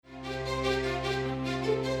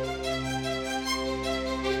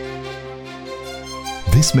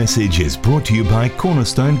This message is brought to you by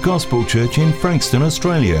Cornerstone Gospel Church in Frankston,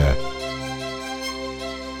 Australia.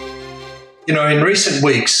 You know, in recent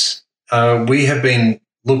weeks, we have been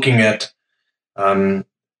looking at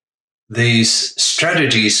these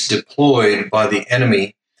strategies deployed by the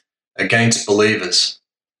enemy against believers.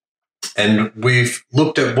 And we've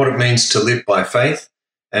looked at what it means to live by faith,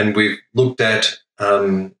 and we've looked at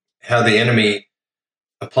how the enemy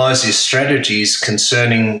applies his strategies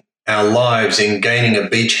concerning our lives in gaining a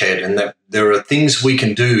beachhead, and that there are things we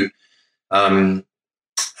can do that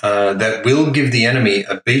will give the enemy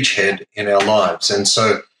a beachhead in our lives. And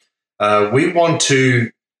so we want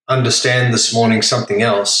to understand this morning something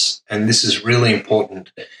else, and this is really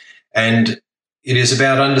important. And it is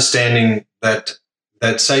about understanding that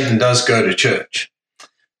Satan does go to church.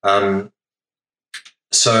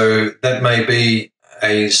 So that may be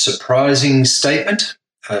a surprising statement.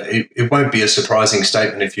 It won't be a surprising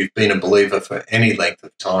statement if you've been a believer for any length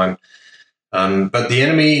of time. But the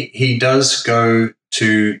enemy, he does go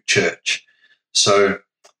to church. So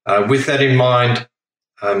with that in mind,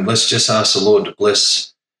 let's just ask the Lord to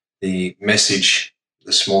bless the message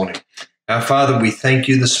this morning. Our Father, we thank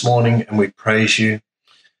you this morning and we praise you.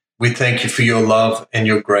 We thank you for your love and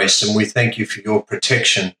your grace, and we thank you for your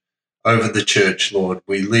protection over the church, Lord.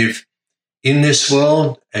 We live in this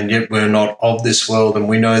world, and yet we're not of this world, and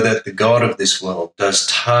we know that the God of this world does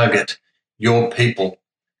target your people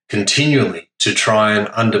continually to try and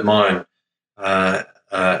undermine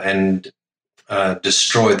and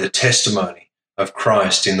destroy the testimony of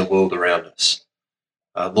Christ in the world around us.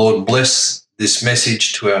 Lord, bless this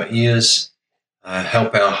message to our ears.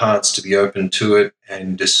 Help our hearts to be open to it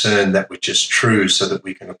and discern that which is true so that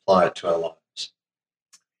we can apply it to our lives.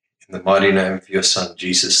 In the mighty name of your Son,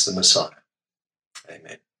 Jesus the Messiah.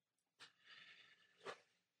 Amen.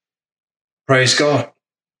 Praise God.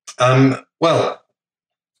 Well,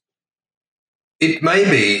 it may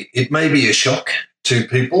be a shock to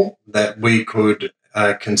people that we could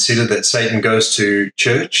consider that Satan goes to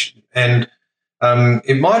church, and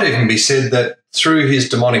it might even be said that through his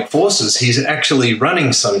demonic forces, he's actually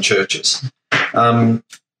running some churches. That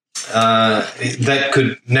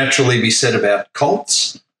could naturally be said about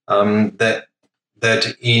cults. That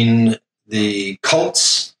in the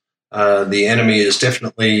cults, the enemy is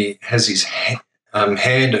definitely has his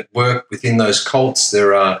hand at work within those cults.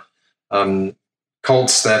 There are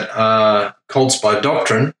cults that are cults by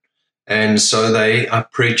doctrine, and so they are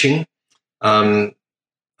preaching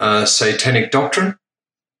satanic doctrine,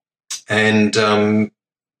 and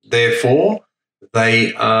therefore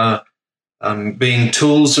they are being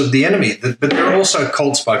tools of the enemy. But there are also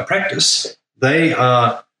cults by practice. They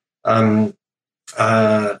are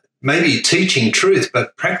maybe teaching truth,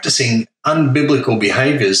 but practicing unbiblical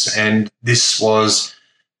behaviors. And this was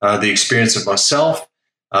the experience of myself,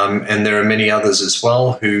 and there are many others as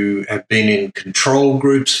well who have been in control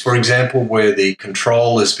groups, for example, where the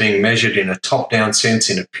control is being measured in a top-down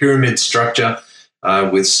sense, in a pyramid structure,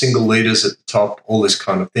 with single leaders at the top, all this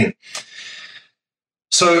kind of thing.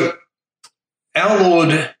 So our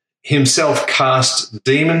Lord himself cast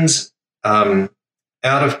demons out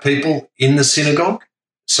of people in the synagogue.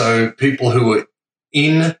 So people who were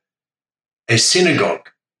in a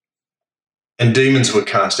synagogue, and demons were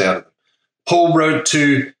cast out of them. Paul wrote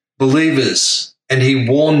to believers and he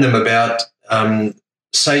warned them about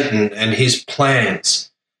Satan and his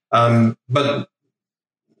plans. But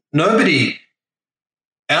nobody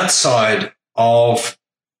outside of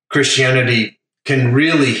Christianity can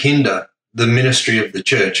really hinder the ministry of the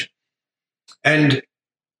church. And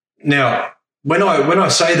now, when I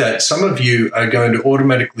say that, some of you are going to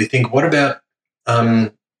automatically think, what about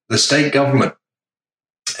the state government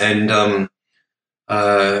and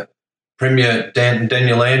Premier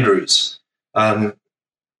Daniel Andrews?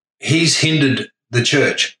 He's hindered the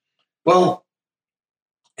church. Well,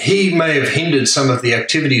 he may have hindered some of the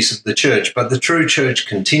activities of the church, but the true church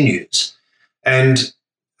continues. And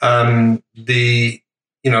the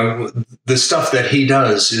stuff that he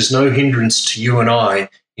does is no hindrance to you and I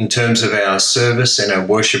in terms of our service and our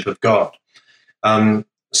worship of God. But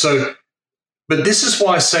this is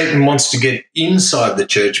why Satan wants to get inside the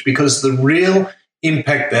church, because the real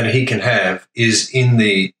impact that he can have is in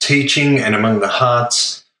the teaching and among the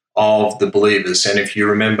hearts of the believers. And if you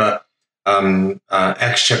remember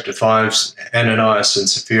Acts chapter 5, Ananias and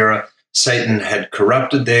Sapphira, Satan had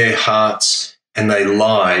corrupted their hearts and they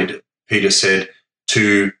lied, Peter said,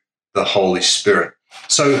 to the Holy Spirit.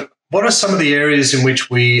 So what are some of the areas in which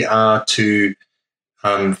we are to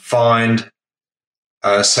find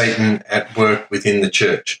Satan at work within the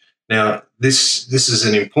church? Now, this is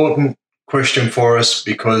an important question for us,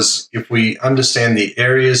 because if we understand the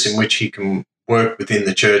areas in which he can work within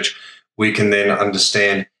the church, we can then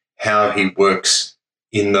understand how he works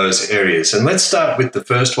in those areas. And let's start with the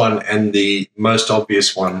first one and the most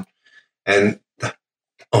obvious one. And,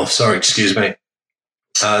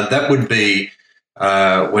 that would be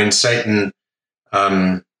when Satan,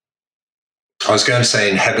 I was going to say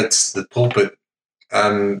inhabits the pulpit,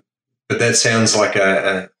 but that sounds like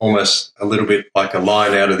almost a little bit like a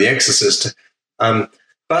line out of The Exorcist.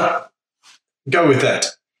 But go with that.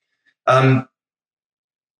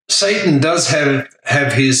 Satan does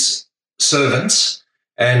have his servants,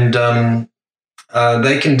 and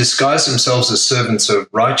they can disguise themselves as servants of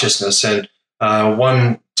righteousness. And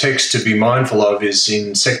one text to be mindful of is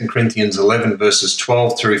in 2 Corinthians 11, verses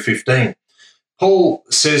 12 through 15. Paul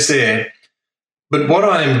says there, "But what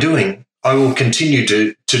I am doing, I will continue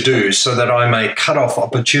to do, so that I may cut off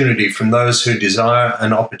opportunity from those who desire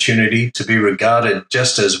an opportunity to be regarded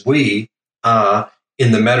just as we are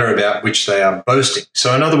in the matter about which they are boasting."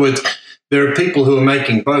 So in other words, there are people who are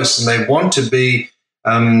making boasts, and they want to be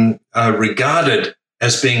regarded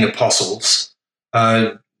as being apostles,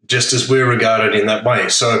 just as we're regarded in that way.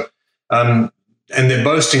 So, and they're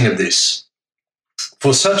boasting of this.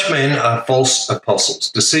 "For such men are false apostles,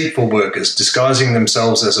 deceitful workers, disguising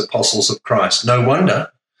themselves as apostles of Christ. No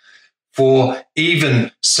wonder, for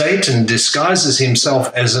even Satan disguises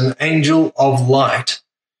himself as an angel of light.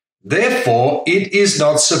 Therefore, it is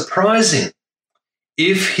not surprising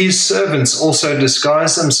if his servants also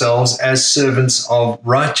disguise themselves as servants of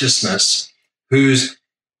righteousness, whose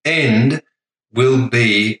end will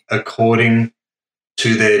be according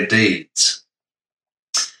to their deeds."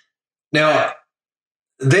 Now,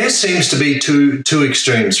 there seems to be two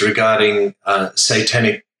extremes regarding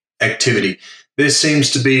satanic activity. There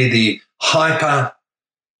seems to be the hyper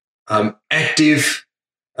active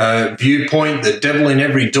viewpoint, the devil in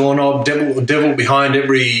every doorknob, devil behind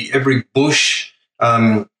every bush,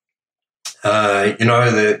 that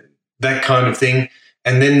kind of thing.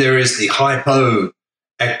 And then there is the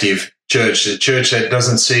hypo-active church, the church that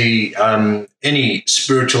doesn't see any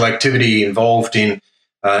spiritual activity involved in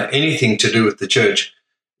anything to do with the church.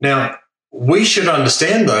 Now, we should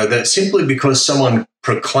understand, though, that simply because someone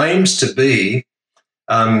proclaims to be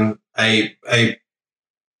a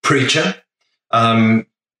preacher,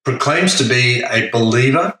 proclaims to be a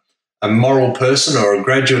believer, a moral person, or a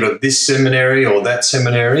graduate of this seminary or that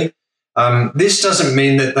seminary, this doesn't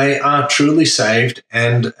mean that they are truly saved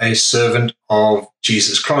and a servant of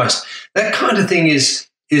Jesus Christ. That kind of thing is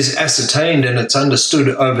ascertained, and it's understood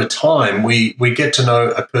over time. We get to know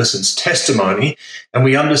a person's testimony, and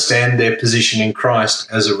we understand their position in Christ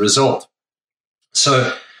as a result.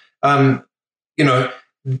 So,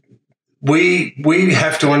 we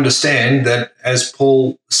have to understand that, as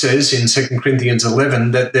Paul says in 2 Corinthians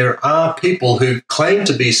 11, that there are people who claim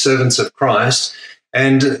to be servants of Christ,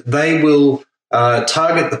 and they will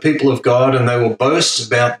target the people of God, and they will boast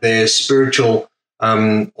about their spiritual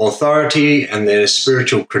authority and their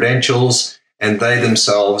spiritual credentials, and they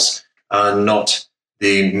themselves are not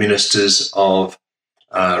the ministers of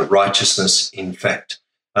righteousness, in fact.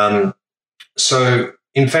 So,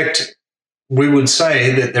 in fact, we would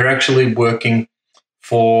say that they're actually working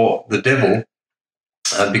for the devil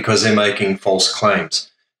because they're making false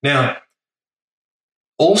claims. Now,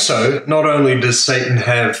 also, not only does Satan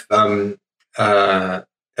have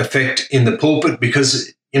effect in the pulpit,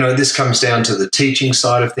 because this comes down to the teaching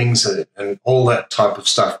side of things and all that type of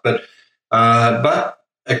stuff. But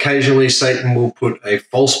occasionally Satan will put a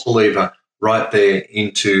false believer right there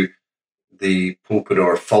into the pulpit,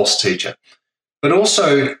 or a false teacher. But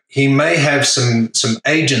also he may have some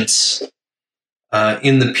agents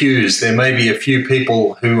in the pews. There may be a few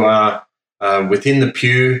people who are within the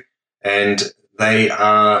pew, and they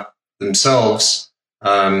are themselves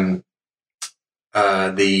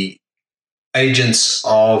the agents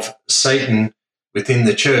of Satan within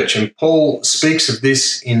the church. And Paul speaks of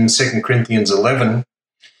this in 2 Corinthians 11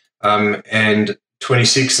 and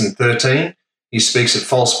 26 and 13. He speaks of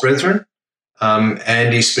false brethren,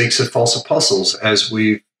 and he speaks of false apostles, as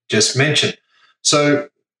we've just mentioned. So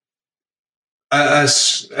a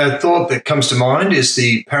thought that comes to mind is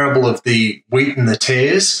the parable of the wheat and the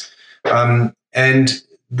tares. And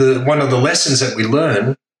one of the lessons that we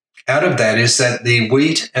learn out of that is that the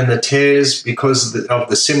wheat and the tares, because of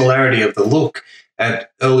the similarity of the look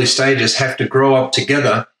at early stages, have to grow up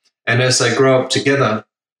together. And as they grow up together,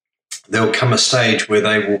 there'll come a stage where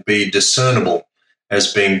they will be discernible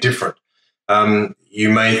as being different. You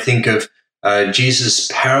may think of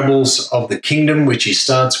Jesus' parables of the kingdom, which he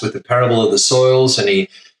starts with the parable of the soils, and he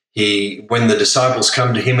when the disciples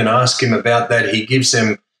come to him and ask him about that, he gives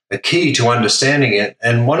them a key to understanding it.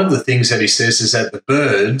 And one of the things that he says is that the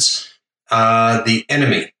birds are the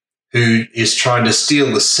enemy who is trying to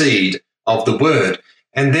steal the seed of the word.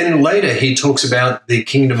 And then later he talks about the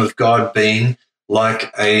kingdom of God being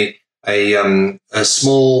like a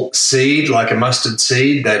small seed, like a mustard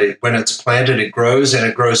seed, that when it's planted, it grows, and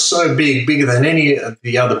it grows so big, bigger than any of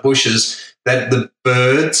the other bushes, that the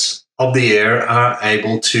birds of the air are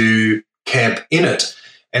able to camp in it.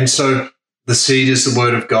 And so the seed is the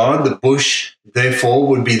word of God. The bush, therefore,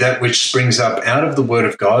 would be that which springs up out of the word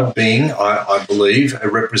of God, being, I believe, a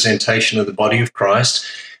representation of the body of Christ.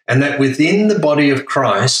 And that within the body of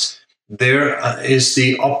Christ, there is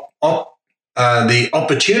the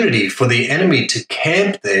opportunity for the enemy to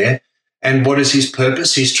camp there. And what is his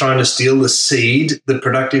purpose? He's trying to steal the seed, the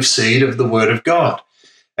productive seed of the word of God.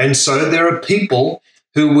 And so there are people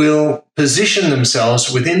who will position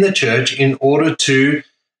themselves within the church in order to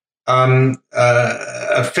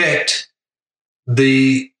affect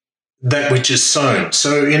that which is sown.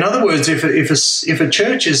 So, in other words, if a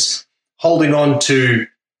church is holding on to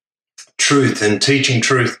truth and teaching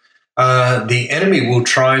truth, the enemy will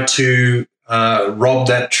try to rob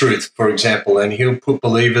that truth, for example, and he'll put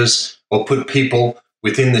believers or put people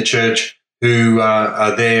within the church who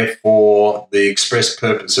are there for the express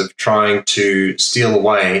purpose of trying to steal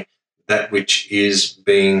away that which is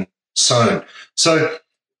being sown. So,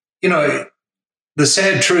 the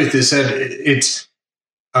sad truth is that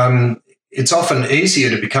it's often easier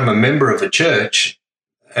to become a member of a church,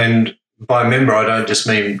 and by member I don't just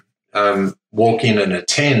mean walk in and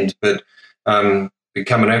attend, but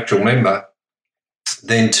become an actual member,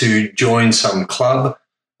 than to join some club,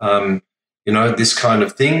 this kind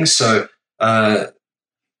of thing. So, and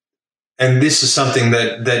this is something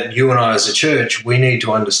that you and I as a church, we need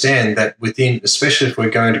to understand that within, especially if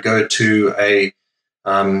we're going to go to a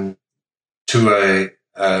home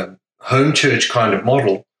church kind of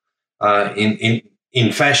model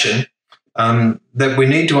in fashion, that we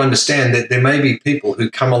need to understand that there may be people who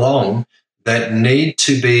come along that need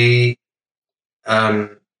to be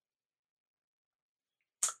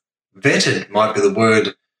vetted, might be the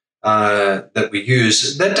word that we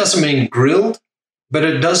use. That doesn't mean grilled, but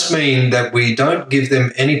it does mean that we don't give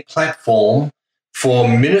them any platform for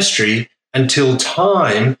ministry until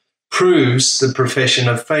time proves the profession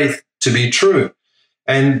of faith to be true.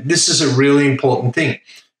 And this is a really important thing.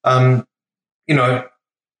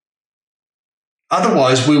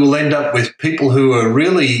 Otherwise we will end up with people who are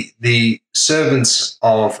really the servants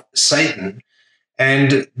of Satan,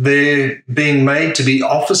 and they're being made to be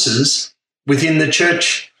officers within the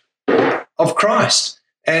church of Christ.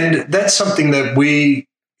 And that's something that we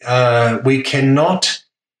cannot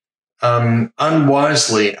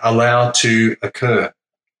unwisely allow to occur.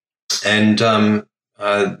 And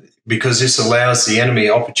because this allows the enemy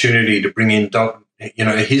opportunity to bring in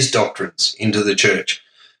his doctrines into the church,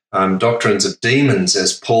 doctrines of demons,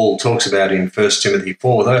 as Paul talks about in 1 Timothy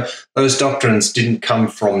 4. Those doctrines didn't come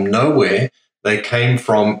from nowhere. They came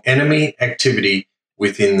from enemy activity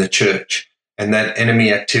within the church. And that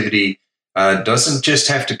enemy activity doesn't just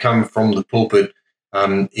have to come from the pulpit.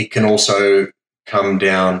 It can also come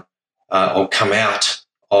down or come out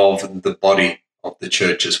of the body of the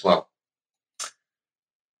church as well.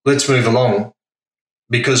 Let's move along,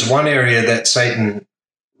 because one area that Satan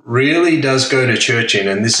really does go to church in,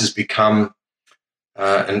 and this has become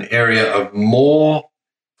an area of more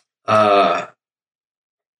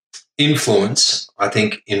influence, I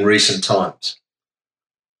think, in recent times.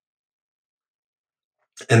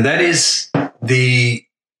 And that is the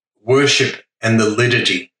worship and the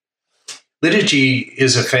liturgy. Liturgy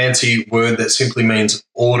is a fancy word that simply means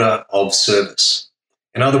order of service.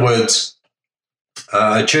 In other words,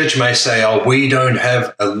 a church may say, we don't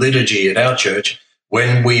have a liturgy at our church.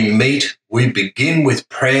 When we meet, we begin with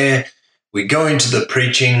prayer, we go into the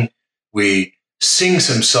preaching, we sing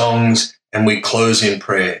some songs, and we close in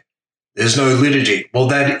prayer. There's no liturgy. Well,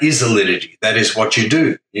 that is a liturgy. That is what you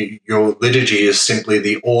do. Your liturgy is simply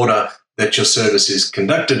the order that your service is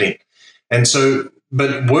conducted in. And so,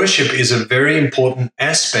 but worship is a very important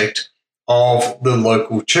aspect of the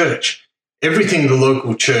local church. Everything the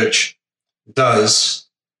local church does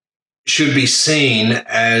should be seen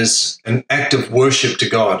as an act of worship to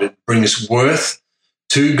God. It brings worth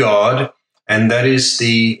to God, and that is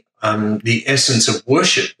the essence of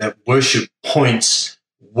worship. That worship points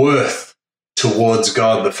worth towards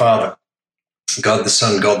God the Father, God the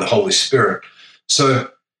Son, God the Holy Spirit. So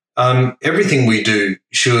everything we do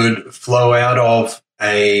should flow out of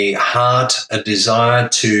a heart, a desire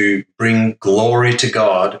to bring glory to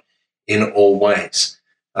God in all ways.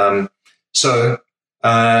 Yet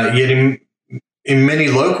in many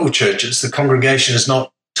local churches, the congregation is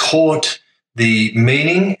not taught the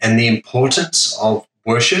meaning and the importance of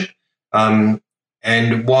worship. And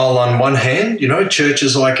while on one hand,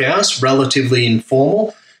 churches like ours, relatively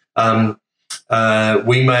informal,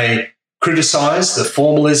 we may criticize the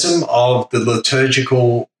formalism of the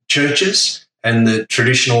liturgical churches and the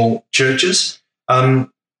traditional churches.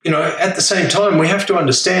 At the same time, we have to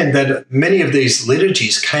understand that many of these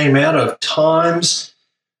liturgies came out of times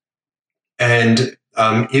and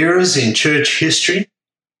eras in church history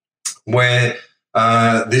where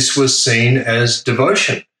this was seen as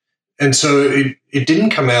devotion. And so it didn't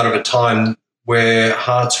come out of a time where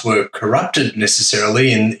hearts were corrupted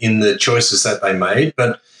necessarily in the choices that they made,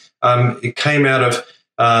 but it came out of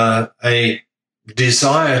a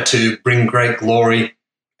desire to bring great glory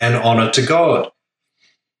and honor to God.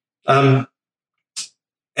 And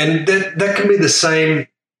that can be the same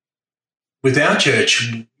with our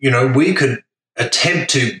church. We could attempt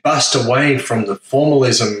to bust away from the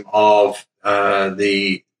formalism of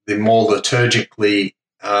the more liturgically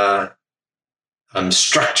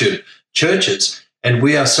structured churches, and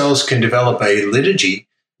we ourselves can develop a liturgy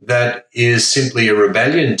that is simply a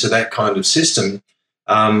rebellion to that kind of system,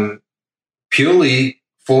 purely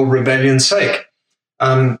for rebellion's sake.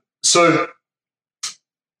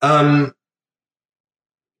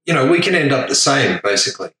 We can end up the same,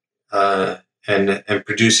 basically, and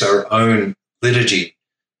produce our own liturgy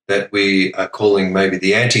that we are calling maybe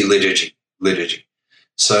the anti-liturgy liturgy.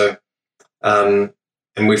 So,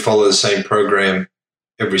 and we follow the same program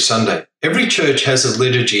every Sunday. Every church has a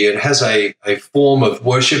liturgy. It has a form of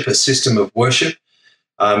worship, a system of worship,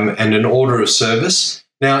 and an order of service.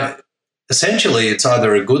 Now, essentially, it's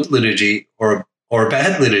either a good liturgy or a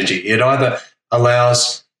bad liturgy. It either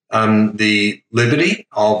allows the liberty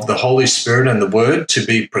of the Holy Spirit and the Word to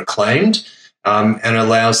be proclaimed, and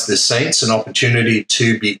allows the saints an opportunity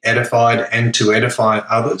to be edified and to edify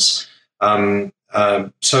others.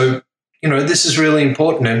 This is really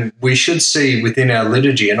important, and we should see within our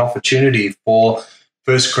liturgy an opportunity for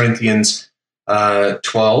 1 Corinthians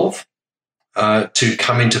 12 to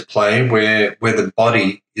come into play, where the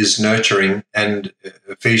body is nurturing, and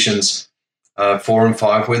Ephesians 4 and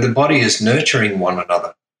 5, where the body is nurturing one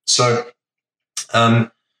another. So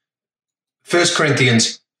 1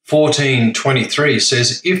 Corinthians 14:23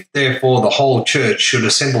 says, "If therefore the whole church should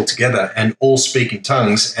assemble together and all speak in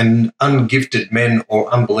tongues, and ungifted men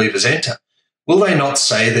or unbelievers enter, will they not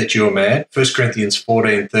say that you are mad?" 1 Corinthians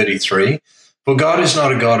 14:33, "For God is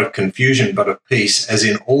not a God of confusion, but of peace, as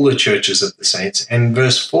in all the churches of the saints." And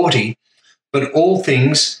verse 40, "But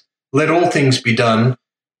let all things be done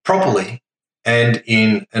properly and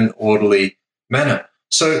in an orderly manner."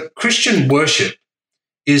 So Christian worship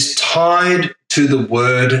is tied to the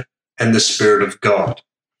Word and the Spirit of God.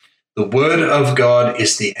 The Word of God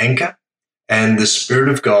is the anchor, and the Spirit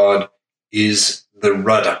of God is the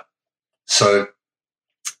rudder. So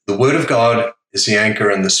the Word of God is the anchor,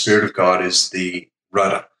 and the Spirit of God is the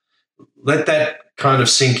rudder. Let that kind of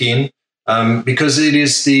sink in, because it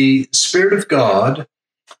is the Spirit of God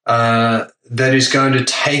that is going to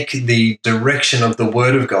take the direction of the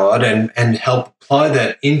Word of God and help apply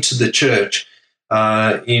that into the church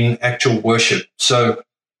in actual worship. So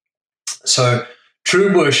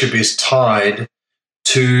true worship is tied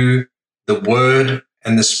to the Word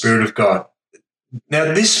and the Spirit of God.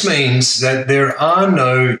 Now, this means that there are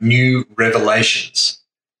no new revelations.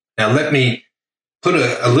 Now, let me put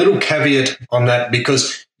a little caveat on that,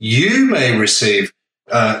 because you may receive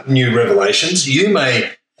new revelations. You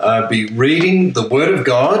may be reading the Word of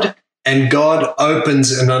God, and God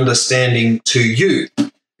opens an understanding to you.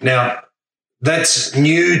 Now, that's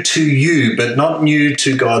new to you, but not new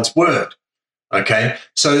to God's Word. Okay?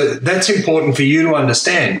 So that's important for you to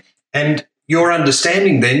understand. And your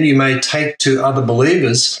understanding, then, you may take to other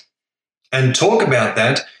believers and talk about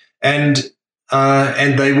that, and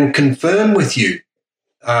they will confirm with you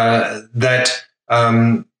that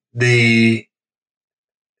the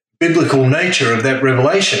biblical nature of that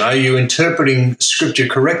revelation. Are you interpreting Scripture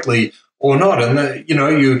correctly or not? And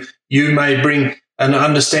you may bring an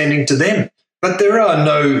understanding to them. But there are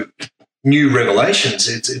no new revelations.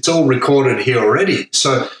 It's all recorded here already.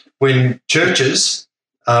 So when churches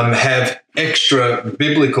have extra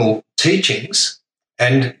biblical teachings,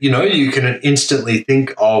 and you can instantly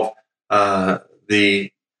think of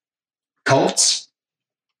the cults,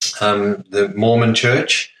 the Mormon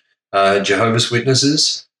Church, Jehovah's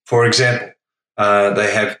Witnesses, for example.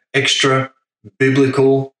 They have extra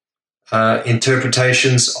biblical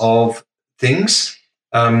interpretations of things.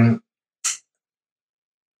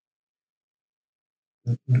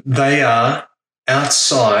 they are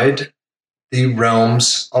outside the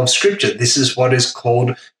realms of Scripture. This is what is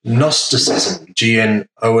called Gnosticism,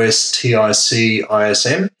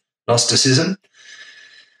 Gnosticism, Gnosticism.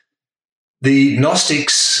 The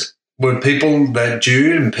Gnostics were people that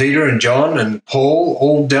Jude and Peter and John and Paul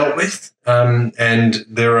all dealt with, and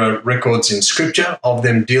there are records in Scripture of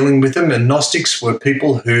them dealing with them. And Gnostics were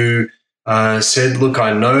people who said, look,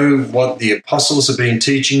 I know what the apostles have been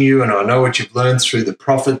teaching you, and I know what you've learned through the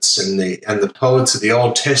prophets and the poets of the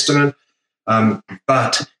Old Testament,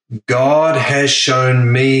 but God has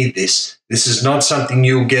shown me this. This is not something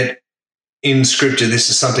you'll get in Scripture. This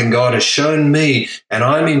is something God has shown me, and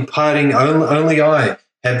I'm imparting, only I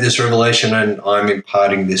have this revelation, and I'm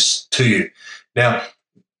imparting this to you. Now,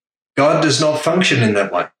 God does not function in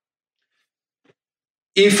that way.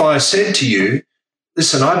 If I said to you,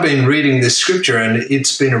 listen, I've been reading this Scripture and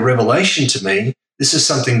it's been a revelation to me, this is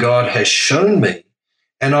something God has shown me,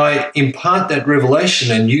 and I impart that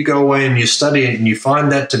revelation and you go away and you study it and you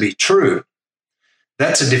find that to be true,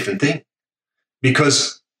 that's a different thing.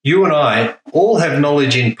 Because you and I all have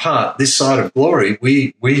knowledge in part this side of glory.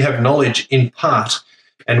 We have knowledge in part,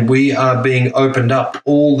 and we are being opened up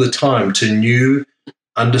all the time to new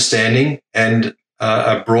understanding and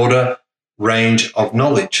a broader range of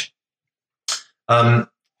knowledge.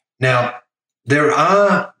 Now, there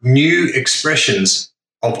are new expressions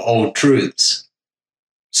of old truths.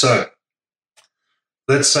 So,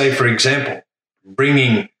 let's say, for example,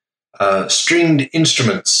 bringing stringed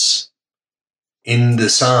instruments in the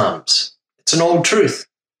Psalms. It's an old truth.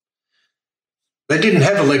 They didn't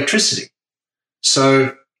have electricity.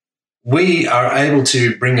 So we are able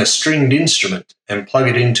to bring a stringed instrument and plug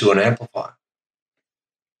it into an amplifier.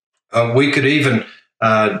 We could even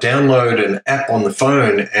download an app on the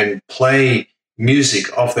phone and play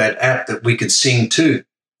music off that app that we could sing to.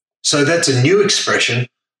 So that's a new expression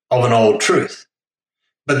of an old truth.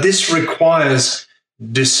 But this requires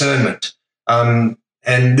discernment.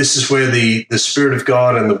 And this is where the Spirit of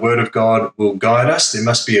God and the Word of God will guide us. There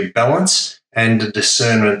must be a balance and a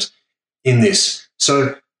discernment in this.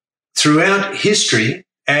 So throughout history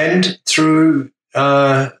and throughout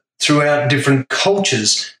different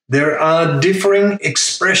cultures, there are differing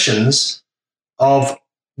expressions of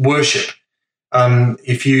worship.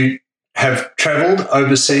 If you have traveled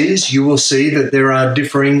overseas, you will see that there are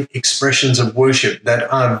differing expressions of worship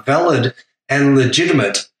that are valid and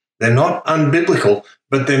legitimate. They're not unbiblical,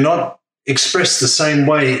 but they're not expressed the same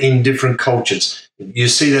way in different cultures. You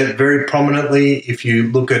see that very prominently if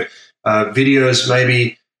you look at videos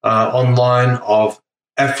maybe online of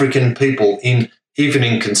African people even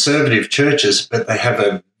in conservative churches, but they have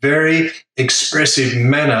a very expressive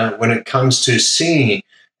manner when it comes to singing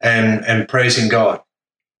and praising God,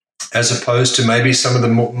 as opposed to maybe some of the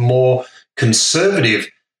more conservative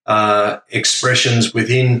expressions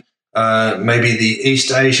within maybe the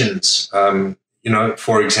East Asians,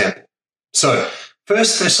 for example. So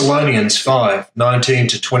 1 Thessalonians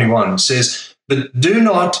 5:19-21 says, "But do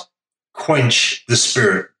not quench the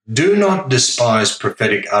Spirit. Do not despise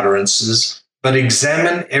prophetic utterances, but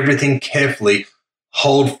examine everything carefully.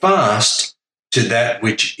 Hold fast to that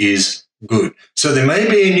which is good." So there may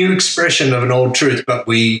be a new expression of an old truth, but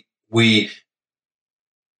we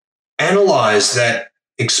analyze that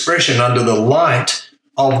expression under the light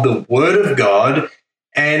of the Word of God,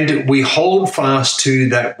 and we hold fast to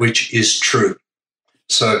that which is true.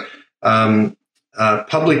 So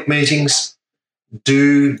public meetings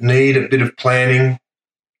do need a bit of planning.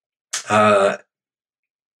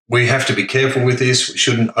 We have to be careful with this. We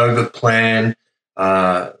shouldn't overplan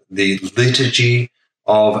the liturgy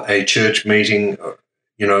of a church meeting,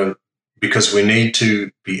 because we need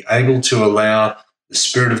to be able to allow the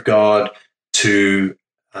Spirit of God to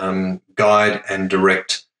guide and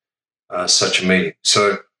direct such a meeting.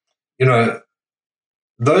 So,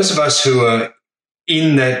 those of us who are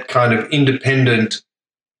in that kind of independent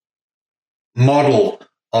model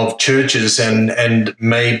of churches and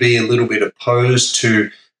may be a little bit opposed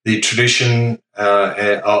to the tradition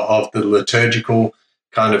of the liturgical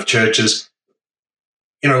kind of churches,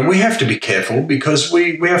 we have to be careful, because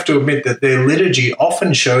we have to admit that their liturgy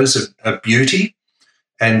often shows a beauty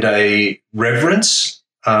and a reverence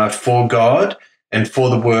for God and for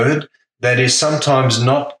the Word that is sometimes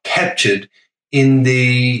not captured in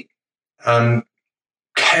the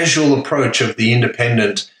casual approach of the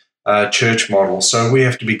independent church model. So we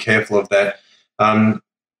have to be careful of that.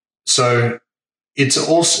 So it's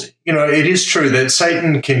also, it is true that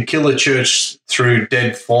Satan can kill a church through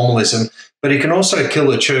dead formalism, but he can also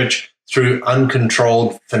kill a church through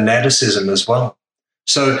uncontrolled fanaticism as well.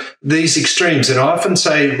 So these extremes, and I often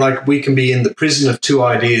say, like, we can be in the prison of two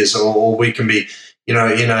ideas, or we can be, in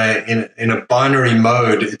a binary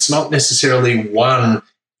mode. It's not necessarily one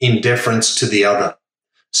in deference to the other.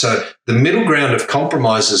 So the middle ground of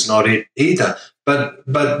compromise is not it either.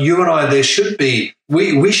 But you and I, there should be,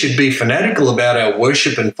 we should be fanatical about our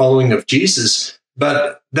worship and following of Jesus,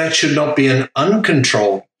 but that should not be an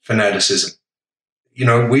uncontrolled fanaticism.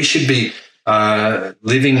 We should be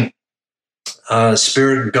living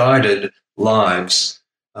Spirit-guided lives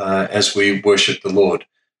as we worship the Lord.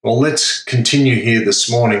 Well, let's continue here this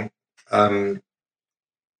morning.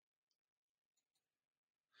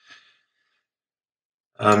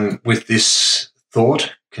 With this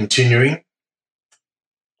thought, continuing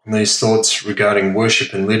on these thoughts regarding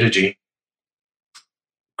worship and liturgy,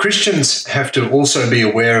 Christians have to also be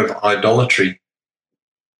aware of idolatry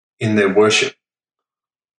in their worship.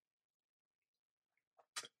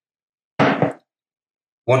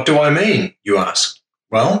 What do I mean, you ask?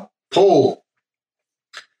 Well, Paul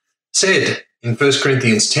said in 1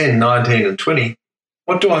 Corinthians 10, 19 and 20,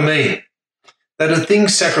 what do I mean? That a thing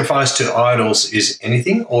sacrificed to idols is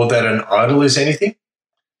anything, or that an idol is anything?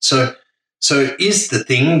 So is the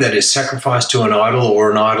thing that is sacrificed to an idol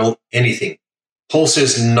or an idol anything? Paul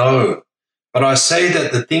says no, but I say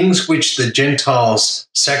that the things which the Gentiles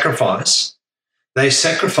sacrifice, they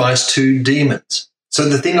sacrifice to demons. So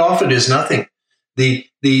the thing offered is nothing.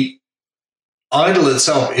 The idol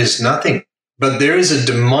itself is nothing, but there is a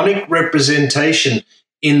demonic representation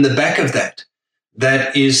in the back of that.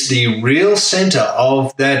 That is the real center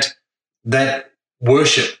of that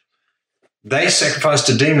worship. They sacrifice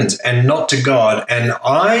to demons and not to God. And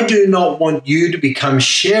I do not want you to become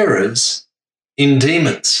sharers in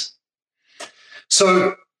demons.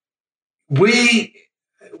 So we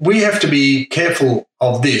have to be careful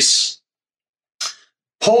of this.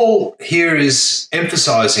 Paul here is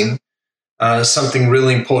emphasizing something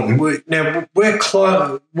really important. We're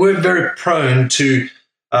very prone to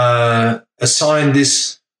assign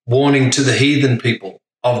this warning to the heathen people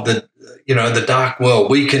of the dark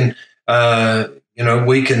world. We can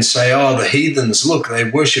say, oh, the heathens, look, they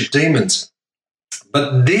worship demons.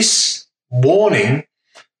 But this warning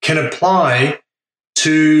can apply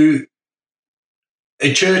to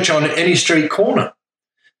a church on any street corner,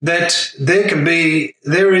 that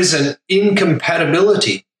there is an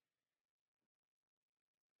incompatibility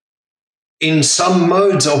in some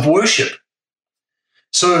modes of worship.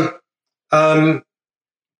 So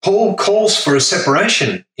Paul calls for a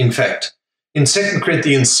separation, in fact. In 2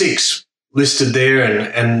 Corinthians 6, listed there,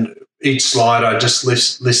 and each slide, I just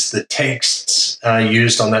list the texts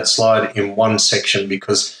used on that slide in one section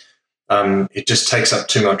because it just takes up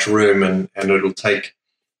too much room and it'll take,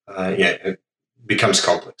 it becomes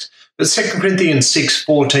complex. But 2 Corinthians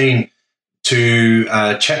 6:14 to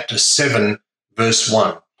chapter 7, verse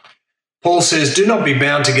 1. Paul says, do not be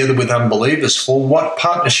bound together with unbelievers, for what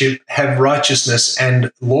partnership have righteousness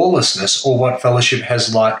and lawlessness, or what fellowship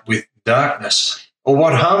has light with darkness, or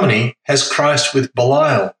what harmony has Christ with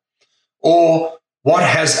Belial, or what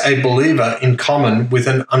has a believer in common with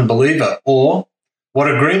an unbeliever, or what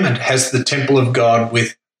agreement has the temple of God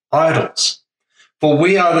with idols? For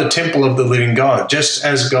we are the temple of the living God, just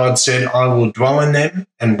as God said, I will dwell in them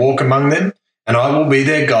and walk among them, and I will be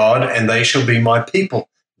their God, and they shall be my people.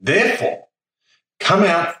 Therefore, come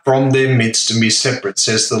out from their midst and be separate,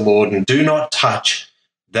 says the Lord, and do not touch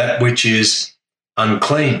that which is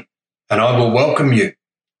unclean. And I will welcome you,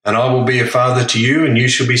 and I will be a father to you, and you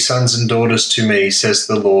shall be sons and daughters to me, says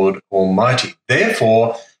the Lord Almighty.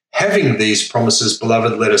 Therefore, having these promises,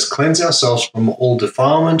 beloved, let us cleanse ourselves from all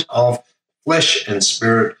defilement of flesh and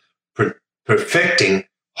spirit, perfecting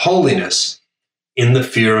holiness in the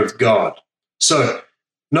fear of God. So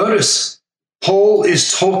notice Paul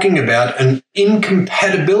is talking about an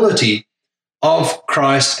incompatibility of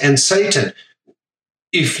Christ and Satan.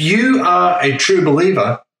 If you are a true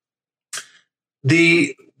believer,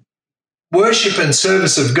 the worship and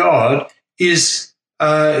service of God is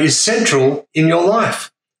central in your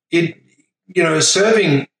life.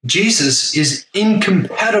 Serving Jesus is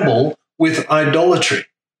incompatible with idolatry.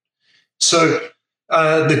 So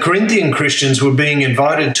the Corinthian Christians were being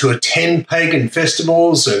invited to attend pagan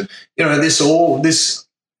festivals, and this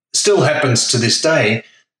still happens to this day.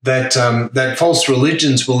 That false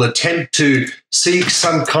religions will attempt to seek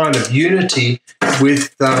some kind of unity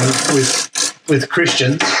with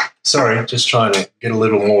Christians. Sorry, just trying to get a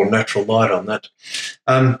little more natural light on that.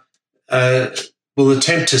 Will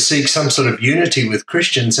attempt to seek some sort of unity with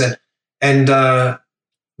Christians,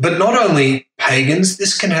 but not only pagans.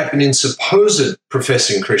 This can happen in supposed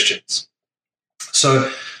professing Christians.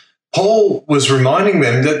 So Paul was reminding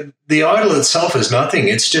them that the idol itself is nothing.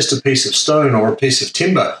 It's just a piece of stone or a piece of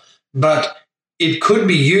timber. But it could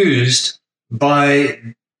be used by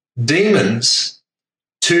demons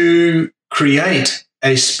to create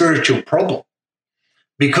a spiritual problem,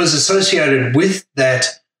 because associated with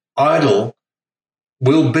that idol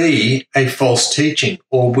will be a false teaching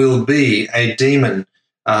or will be a demon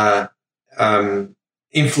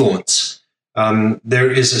influence.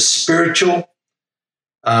 There is a spiritual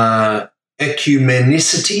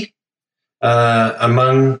ecumenicity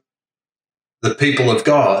among the people of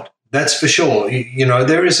God. That's for sure.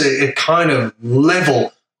 There is a kind of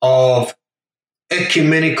level of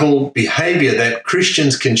ecumenical behavior that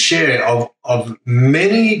Christians can share of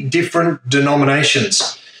many different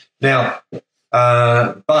denominations. Now,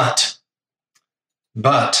 but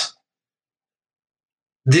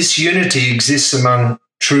this unity exists among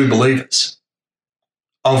true believers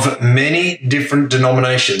of many different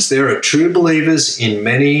denominations. There are true believers in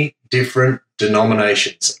many different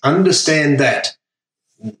denominations. Understand that.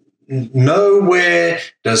 Nowhere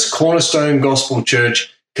does Cornerstone Gospel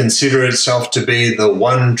Church consider itself to be the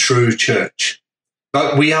one true church.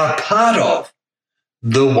 But we are part of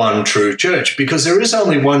the one true church, because there is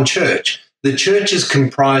only one church. The church is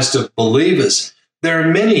comprised of believers. There are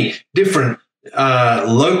many different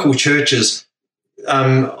local churches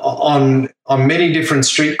on many different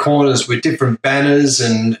street corners with different banners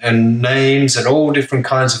and names and all different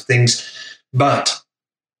kinds of things. But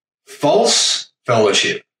false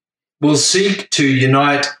fellowship will seek to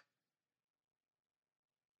unite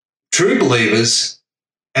true believers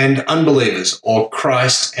and unbelievers, or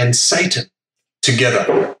Christ and Satan,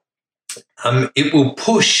 together. It will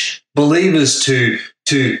push believers to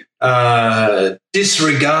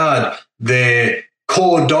disregard their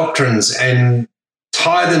core doctrines and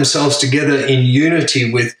tie themselves together in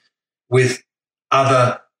unity with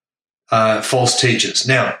other false teachers.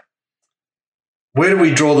 Now, where do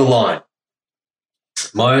we draw the line?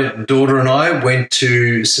 My daughter and I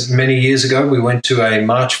many years ago, we went to a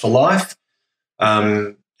March for Life,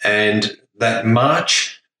 and that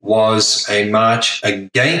march was a march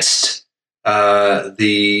against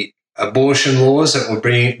the abortion laws that were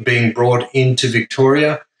being brought into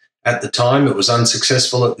Victoria at the time. It was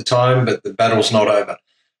unsuccessful at the time, but the battle's not over.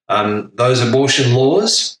 Those abortion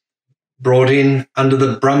laws brought in under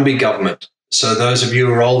the Brumby government. So those of you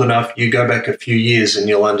who are old enough, you go back a few years and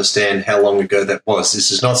you'll understand how long ago that was.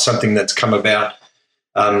 This is not something that's come about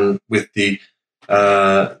with the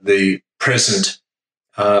present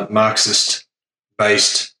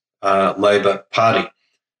Marxist-based Labor Party.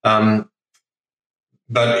 But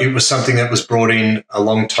it was something that was brought in a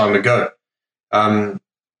long time ago. And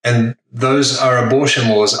those are abortion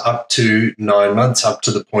laws up to 9 months, up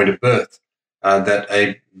to the point of birth, that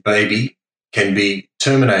a baby can be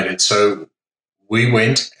terminated. So we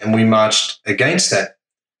went and we marched against that.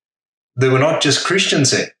 There were not just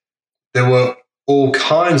Christians there. There were all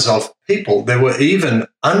kinds of people. There were even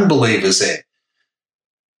unbelievers there.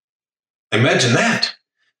 Imagine that.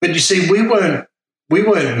 But you see, we weren't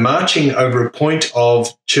marching over a point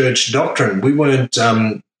of church doctrine. We weren't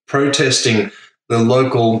protesting the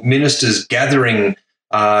local ministers gathering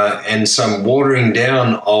and some watering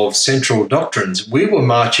down of central doctrines. We were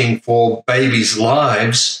marching for babies'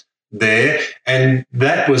 lives there, and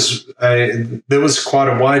that was there was quite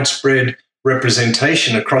a widespread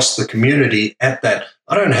representation across the community at that.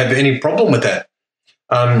 I don't have any problem with that.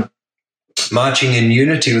 Marching in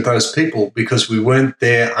unity with those people, because we weren't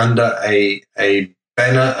there under a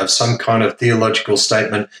banner of some kind of theological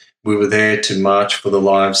statement. We were there to march for the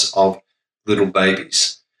lives of little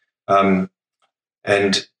babies. And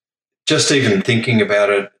just even thinking about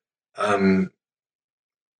it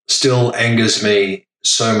still angers me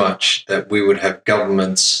so much that we would have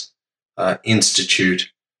governments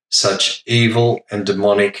institute such evil and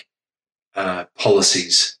demonic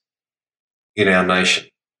policies in our nation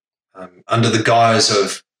under the guise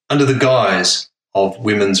of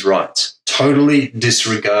women's rights, totally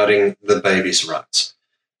disregarding the baby's rights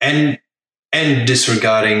and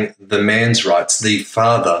disregarding the man's rights, the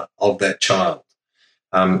father of that child.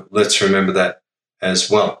 Let's remember that as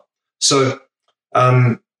well. So,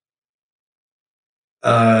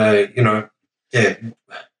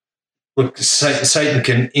 look, Satan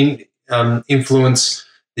can influence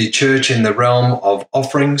the church in the realm of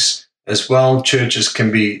offerings as well. Churches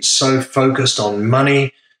can be so focused on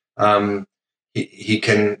money. He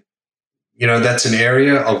can, that's an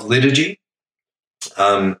area of liturgy.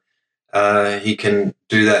 He can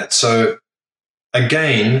do that. So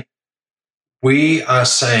again, we are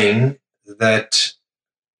saying that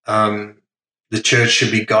the church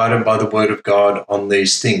should be guided by the word of God on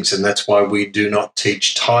these things. And that's why we do not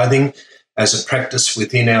teach tithing as a practice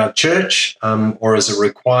within our church or as a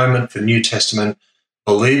requirement for New Testament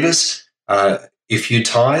believers. If you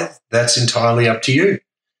tithe, that's entirely up to you.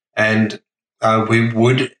 And we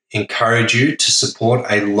would encourage you to support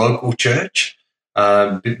a local church,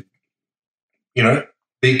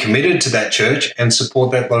 be committed to that church and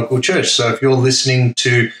support that local church. So if you're listening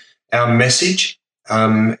to our message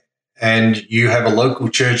and you have a local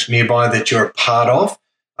church nearby that you're a part of,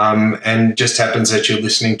 and just happens that you're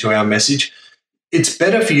listening to our message, it's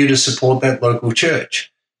better for you to support that local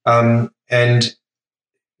church and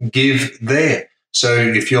give there. So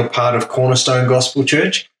if you're part of Cornerstone Gospel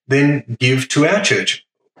Church, then give to our church.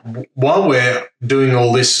 While we're doing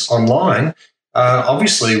all this online,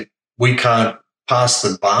 obviously we can't pass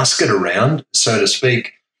the basket around, so to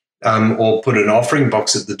speak, or put an offering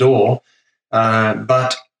box at the door,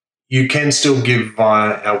 but you can still give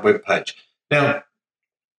via our webpage. Now,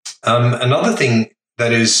 another thing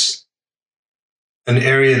that is an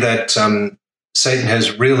area that Satan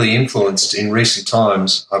has really influenced in recent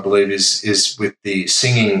times, I believe, is with the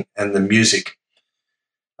singing and the music.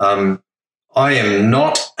 I am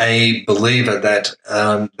not a believer that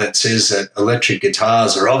says that electric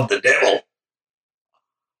guitars are of the devil.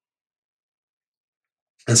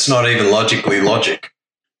 It's not even logically logical.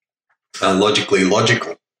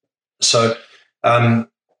 So,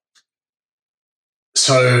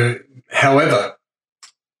 however,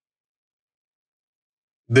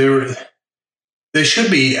 there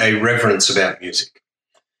should be a reverence about music.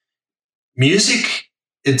 Music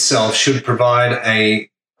itself should provide a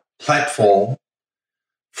platform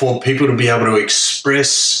for people to be able to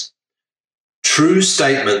express true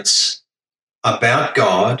statements about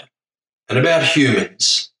God and about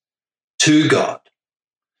humans to God.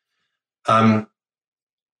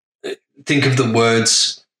 Think of the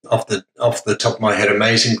words off the top of my head: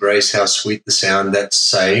 "Amazing grace, how sweet the sound that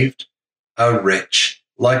saved a wretch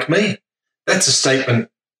like me." That's a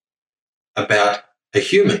statement about a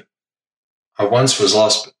human. I once was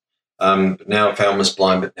lost, but now I found was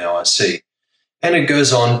blind, but now I see. And it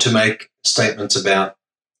goes on to make statements about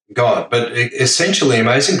God. But essentially,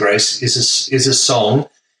 Amazing Grace is a song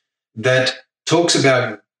that talks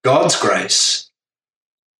about God's grace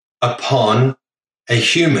upon a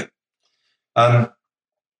human.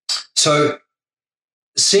 So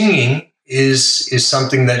singing is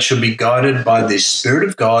something that should be guided by the Spirit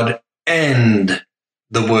of God and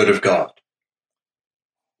the Word of God.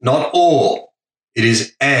 Not or, it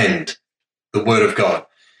is and the Word of God.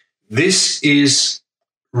 This is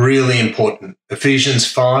really important.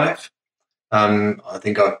 Ephesians 5, I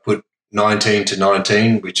think I've put 19 to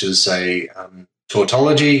 19, which is a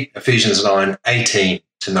tautology. Ephesians 9, 18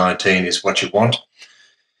 to 19 is what you want.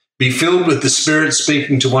 Be filled with the Spirit,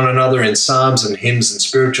 speaking to one another in psalms and hymns and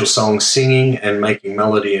spiritual songs, singing and making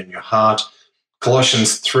melody in your heart.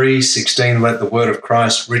 Colossians 3:16, let the word of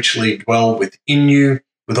Christ richly dwell within you,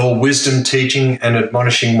 with all wisdom, teaching and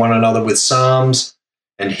admonishing one another with psalms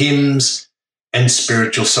and hymns and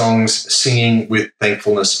spiritual songs, singing with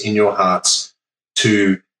thankfulness in your hearts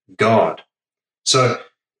to God. So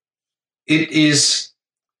it is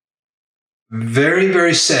very,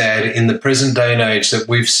 very sad in the present day and age that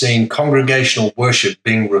we've seen congregational worship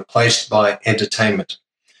being replaced by entertainment.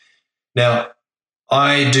 Now,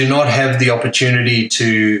 I do not have the opportunity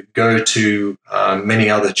to go to many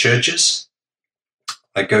other churches.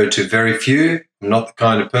 I go to very few. I'm not the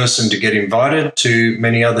kind of person to get invited to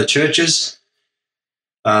many other churches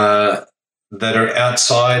that are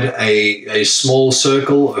outside a small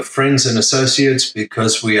circle of friends and associates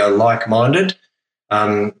because we are like-minded.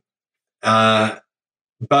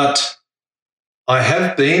 But I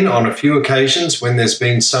have been on a few occasions when there's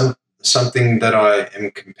been something that I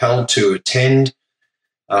am compelled to attend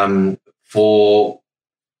for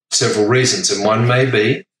several reasons. And one may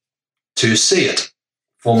be to see it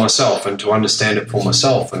for myself and to understand it for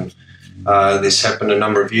myself. And this happened a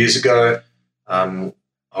number of years ago.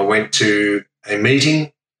 I went to a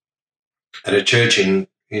meeting at a church in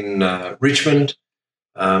Richmond.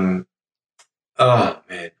 Oh,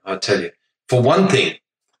 man, I tell you. For one thing,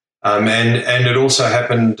 and it also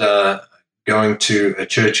happened going to a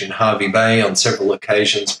church in Hervey Bay on several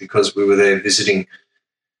occasions because we were there visiting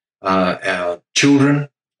our children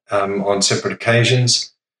on separate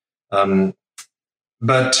occasions.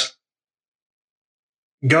 But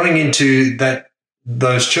going into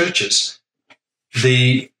those churches,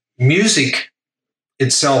 the music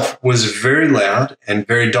itself was very loud and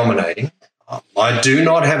very dominating. I do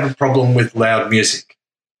not have a problem with loud music.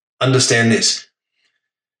 Understand this.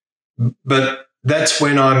 But that's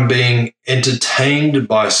when I'm being entertained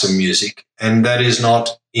by some music, and that is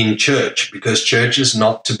not in church, because church is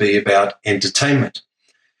not to be about entertainment.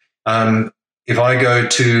 If I go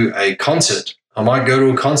to a concert, I might go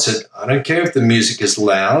to a concert. I don't care if the music is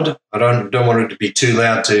loud. I don't want it to be too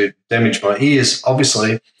loud to damage my ears,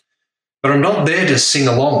 obviously. But I'm not there to sing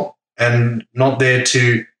along and not there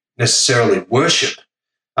to necessarily worship.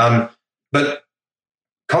 But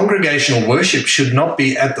congregational worship should not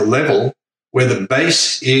be at the level where the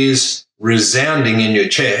bass is resounding in your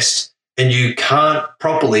chest and you can't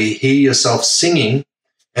properly hear yourself singing,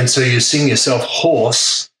 and so you sing yourself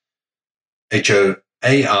hoarse, H-O-A-R-S-E,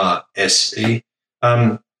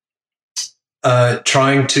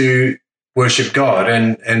 trying to worship God.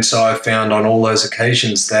 And so I found on all those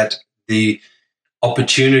occasions that the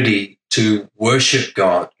opportunity to worship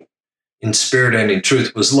God in spirit and in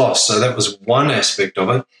truth was lost. So that was one aspect of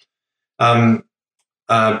it.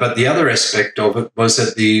 But the other aspect of it was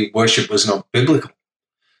that the worship was not biblical.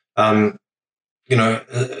 A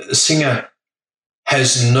singer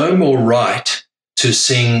has no more right to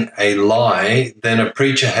sing a lie than a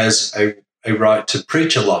preacher has a right to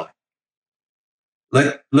preach a lie.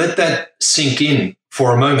 Let that sink in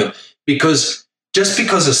for a moment, because just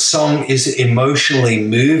because a song is emotionally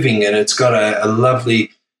moving and it's got a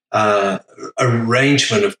lovely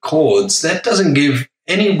arrangement of chords, that doesn't give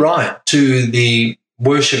any right to the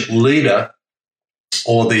worship leader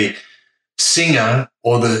or the singer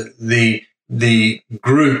or the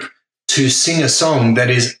group to sing a song that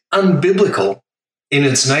is unbiblical in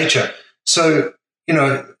its nature. So,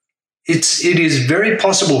 it is very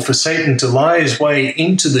possible for Satan to lie his way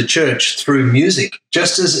into the church through music,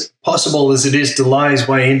 just as possible as it is to lie his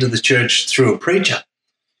way into the church through a preacher.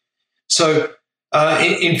 So,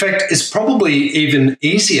 in fact, it's probably even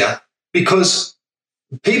easier, because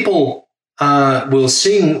people will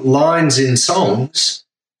sing lines in songs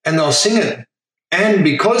and they'll sing it. And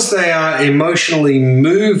because they are emotionally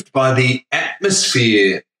moved by the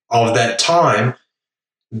atmosphere of that time,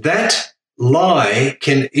 that lie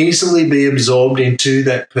can easily be absorbed into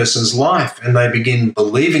that person's life and they begin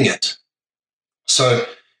believing it. So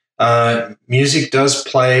music does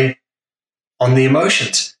play on the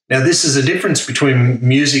emotions. Now, this is a difference between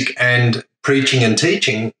music and preaching and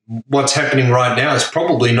teaching. What's happening right now is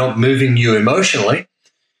probably not moving you emotionally.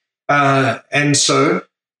 And so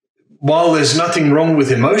while there's nothing wrong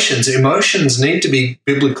with emotions, emotions need to be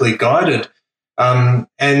biblically guided.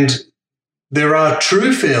 And there are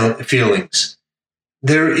true feelings.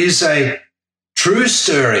 There is a true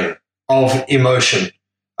stirring of emotion.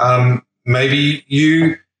 Maybe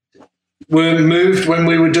you were moved when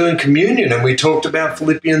we were doing communion and we talked about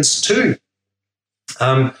Philippians 2.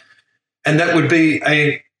 And that would be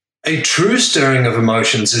a true stirring of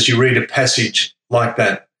emotions as you read a passage like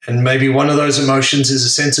that. And maybe one of those emotions is a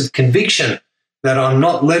sense of conviction that I'm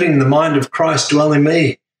not letting the mind of Christ dwell in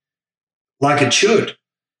me like it should.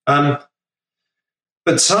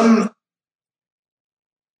 But some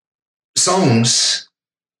songs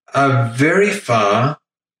are very far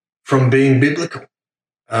from being biblical.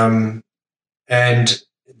 And,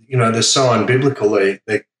 they're so unbiblical,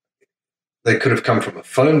 they could have come from a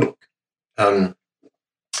phone book.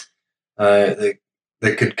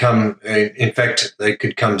 They could come, in fact, they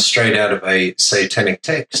could come straight out of a satanic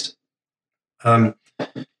text.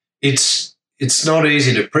 It's not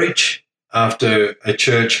easy to preach after a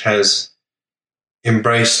church has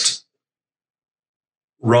embraced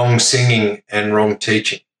wrong singing and wrong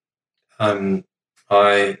teaching.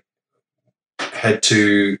 I had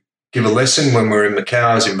to give a lesson when we were in Macau.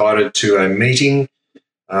 I was invited to a meeting.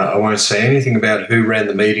 I won't say anything about who ran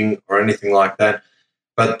the meeting or anything like that,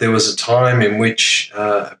 but there was a time in which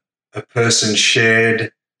a person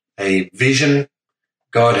shared a vision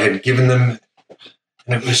God had given them,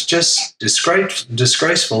 and it was just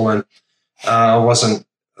disgraceful. And I wasn't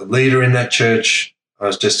a leader in that church. I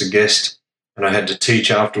was just a guest, and I had to teach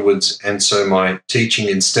afterwards. And so my teaching,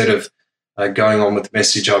 instead of going on with the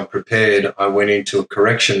message I'd prepared, I went into a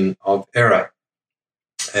correction of error.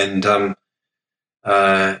 And,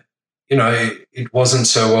 it wasn't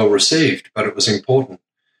so well received, but it was important.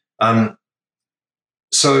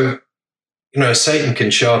 Satan can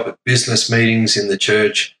show up at business meetings in the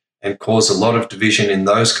church and cause a lot of division in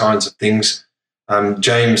those kinds of things.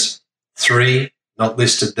 James 3, not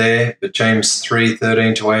listed there, but James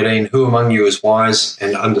 3:13-18, who among you is wise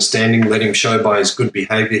and understanding? Let him show by his good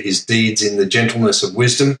behavior his deeds in the gentleness of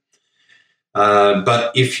wisdom.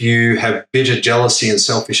 But if you have bitter jealousy and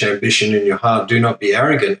selfish ambition in your heart, do not be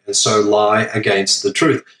arrogant and so lie against the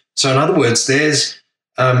truth. So in other words, there's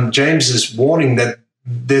James is warning that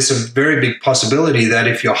there's a very big possibility that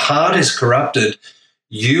if your heart is corrupted,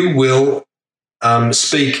 you will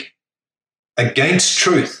speak against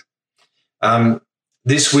truth.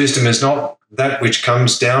 This wisdom is not that which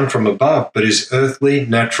comes down from above, but is earthly,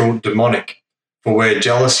 natural, demonic. For where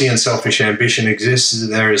jealousy and selfish ambition exists,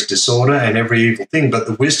 there is disorder and every evil thing. But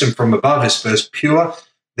the wisdom from above is first pure,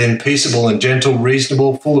 then peaceable and gentle,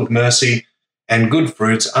 reasonable, full of mercy and good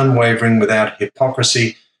fruits, unwavering, without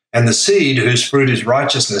hypocrisy. And the seed whose fruit is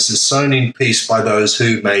righteousness is sown in peace by those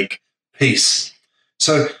who make peace.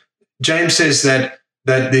 So James says that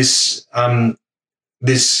this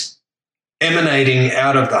emanating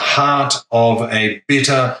out of the heart of a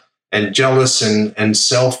bitter and jealous and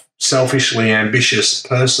selfishly ambitious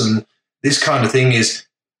person, this kind of thing it's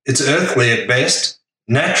earthly at best,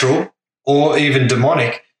 natural, or even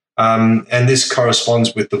demonic. And this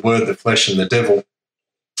corresponds with the word, the flesh, and the devil.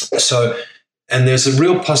 So, and there's a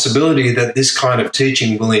real possibility that this kind of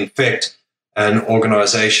teaching will infect an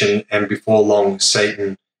organization, and before long,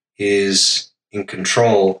 Satan is in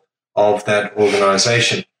control of that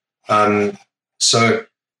organization. Now,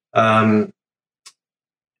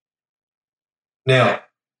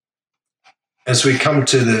 as we come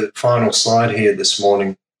to the final slide here this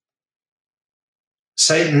morning,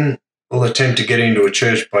 Satan will attempt to get into a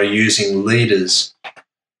church by using leaders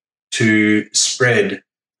to spread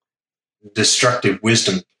destructive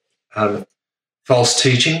wisdom, false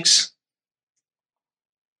teachings,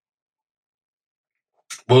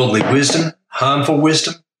 worldly wisdom, harmful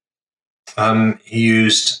wisdom. He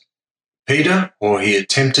used Peter, or he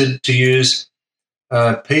attempted to use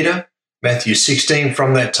Peter. Matthew 16,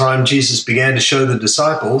 from that time Jesus began to show the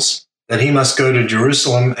disciples that he must go to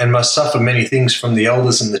Jerusalem and must suffer many things from the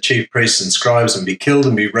elders and the chief priests and scribes and be killed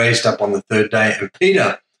and be raised up on the third day. And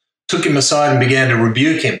Peter took him aside and began to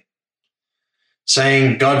rebuke him,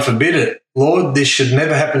 saying, God forbid it, Lord, this should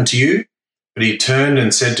never happen to you. But he turned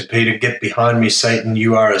and said to Peter, get behind me, Satan,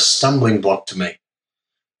 you are a stumbling block to me,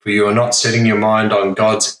 for you are not setting your mind on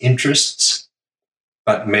God's interests,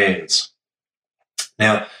 but man's.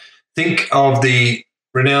 Now, think of the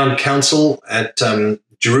renowned council at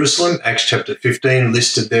Jerusalem, Acts chapter 15,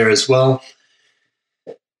 listed there as well.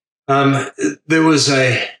 There was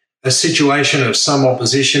a situation of some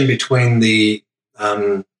opposition between the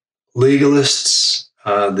legalists,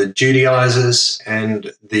 the Judaizers,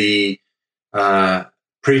 and the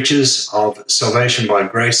preachers of salvation by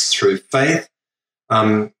grace through faith.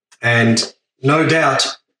 And no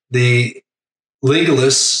doubt the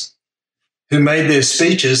legalists who made their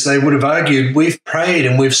speeches, they would have argued, we've prayed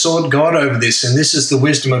and we've sought God over this, and this is the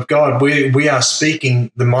wisdom of God. We are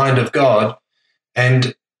speaking the mind of God,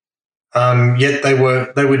 and yet they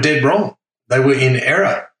were dead wrong. They were in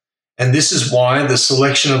error. And this is why the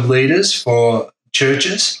selection of leaders for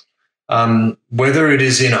churches, whether it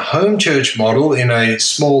is in a home church model, in a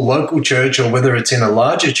small local church, or whether it's in a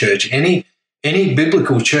larger church, any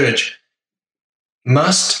biblical church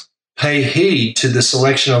must pay heed to the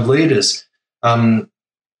selection of leaders. And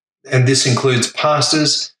this includes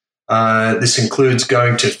pastors. This includes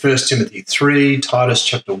going to 1 Timothy 3, Titus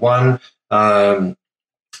chapter 1 and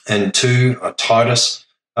 2, Titus.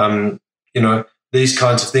 These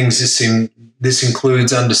kinds of things. This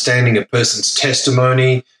includes understanding a person's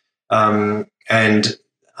testimony and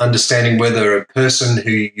understanding whether a person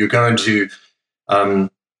who you're going to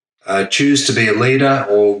choose to be a leader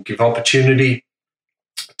or give opportunity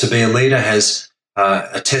to be a leader has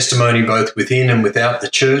a testimony both within and without the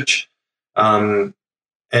church. And,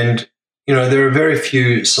 there are very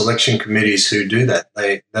few selection committees who do that.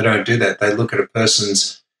 They don't do that. They look at a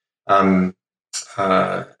person's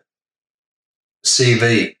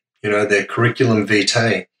CV, their curriculum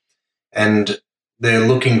vitae, and they're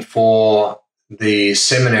looking for the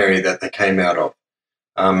seminary that they came out of,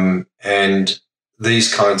 and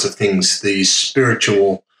these kinds of things, these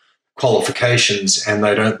spiritual qualifications, and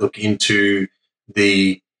they don't look into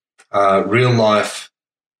the real life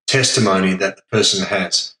testimony that the person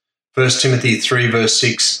has. 1 Timothy 3 verse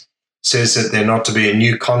 6 says that they're not to be a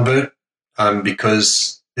new convert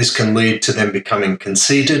because this can lead to them becoming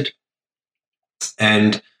conceited,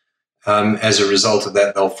 and as a result of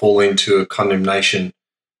that, they'll fall into a condemnation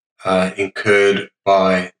incurred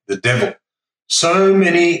by the devil. So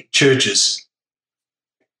many churches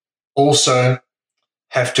also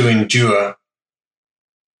have to endure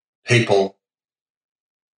people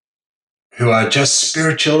who are just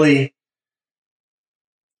spiritually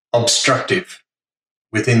obstructive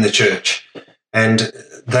within the church, and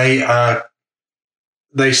they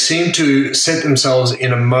seem to set themselves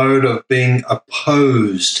in a mode of being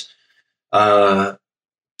opposed to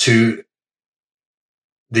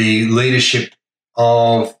the leadership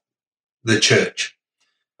of the church.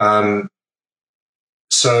 And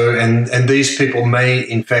these people may,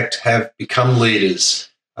 in fact, have become leaders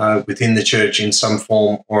within the church in some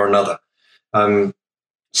form or another.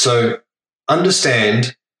 So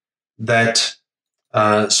understand that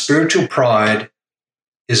spiritual pride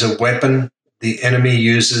is a weapon the enemy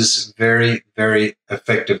uses very, very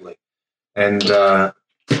effectively. And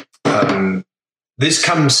this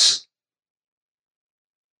comes,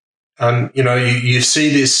 you see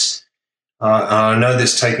this. I know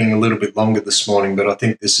this is taking a little bit longer this morning, but I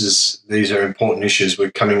think these are important issues.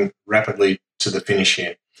 We're coming rapidly to the finish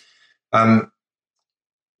here.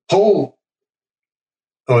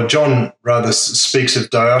 John rather speaks of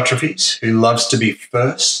Diotrephes, who loves to be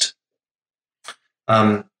first.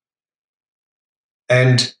 And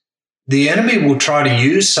the enemy will try to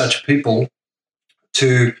use such people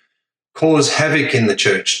to cause havoc in the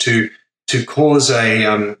church, to cause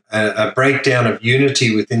a breakdown of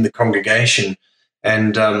unity within the congregation,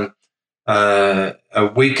 and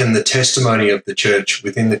weaken the testimony of the church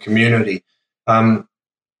within the community. I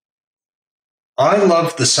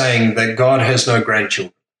love the saying that God has no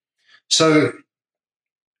grandchildren. So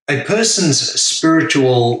a person's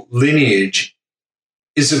spiritual lineage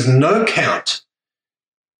is of no count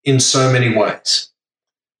in so many ways.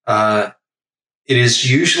 It is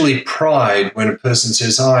usually pride when a person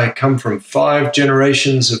says, I come from 5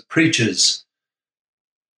 generations of preachers.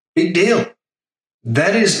 Big deal.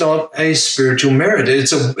 That is not a spiritual merit.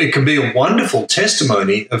 It can be a wonderful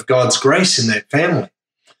testimony of God's grace in that family.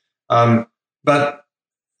 But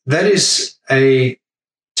that is a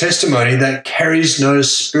testimony that carries no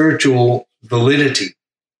spiritual validity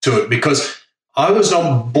to it, because I was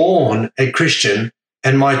not born a Christian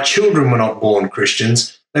and my children were not born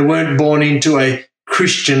Christians. They weren't born into a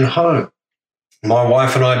Christian home. My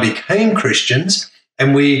wife and I became Christians,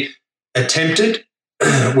 and we attempted,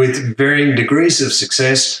 with varying degrees of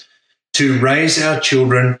success, to raise our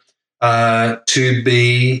children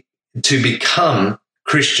to become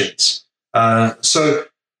Christians. So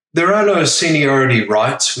there are no seniority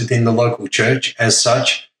rights within the local church as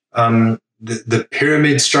such. The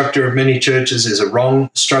pyramid structure of many churches is a wrong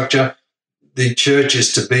structure. The church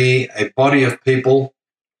is to be a body of people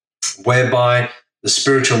whereby the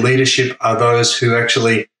spiritual leadership are those who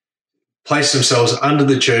actually place themselves under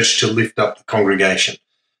the church to lift up the congregation.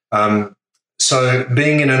 So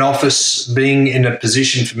being in an office, being in a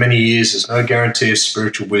position for many years is no guarantee of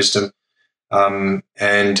spiritual wisdom.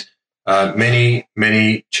 And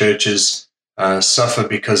many churches suffer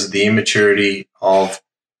because of the immaturity of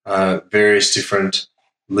various different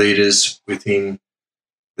leaders within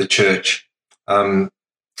the church.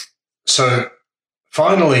 So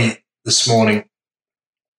finally, this morning,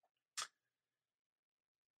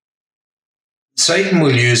 Satan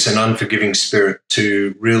will use an unforgiving spirit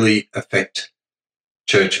to really affect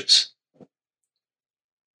churches.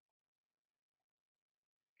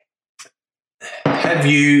 Have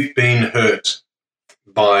you been hurt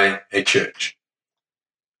by a church?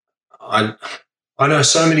 I know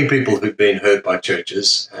so many people who've been hurt by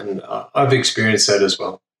churches, and I've experienced that as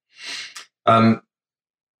well.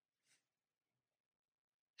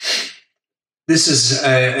 This is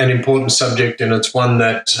an important subject, and it's one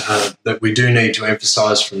that we do need to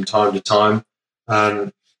emphasize from time to time.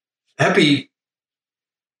 Happy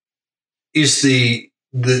is the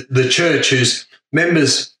church whose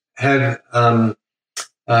members have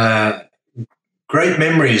great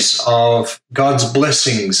memories of God's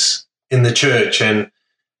blessings in the church, and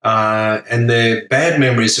their bad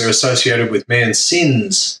memories are associated with man's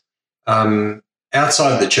sins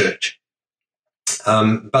outside the church.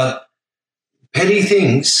 But petty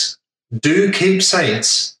things do keep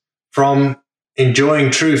saints from enjoying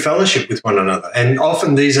true fellowship with one another. And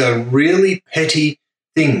often these are really petty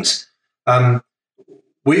things.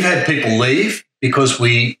 We've had people leave because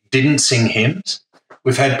we didn't sing hymns.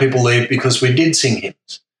 We've had people leave because we did sing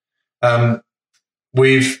hymns.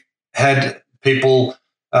 We've had people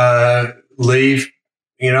leave,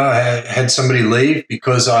 I had somebody leave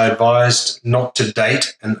because I advised not to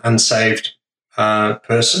date an unsaved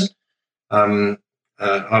person. I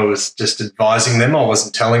was just advising them. I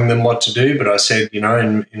wasn't telling them what to do, but I said,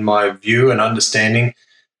 in my view and understanding,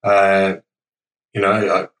 I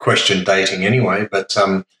questioned dating anyway, but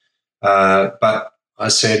I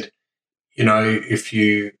said, if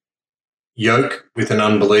you yoke with an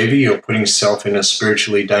unbeliever, you're putting yourself in a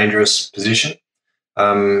spiritually dangerous position.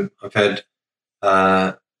 I've had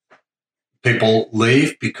people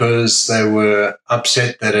leave because they were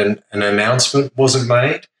upset that an announcement wasn't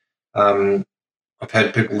made. I've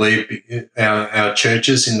had people leave our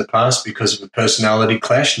churches in the past because of a personality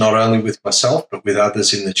clash, not only with myself, but with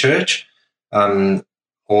others in the church,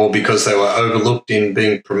 or because they were overlooked in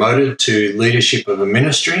being promoted to leadership of a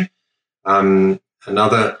ministry.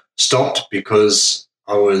 Another stopped because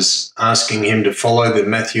I was asking him to follow the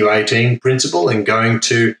Matthew 18 principle and going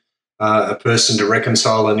to a person to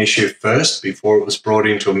reconcile an issue first before it was brought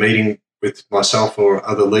into a meeting with myself or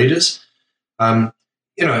other leaders. I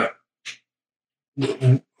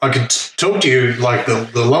could talk to you like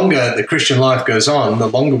the longer the Christian life goes on, the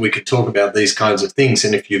longer we could talk about these kinds of things.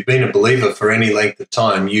 And if you've been a believer for any length of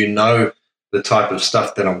time, you know the type of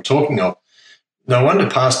stuff that I'm talking of. No wonder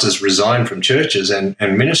pastors resign from churches and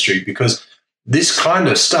ministry, because this kind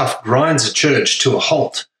of stuff grinds a church to a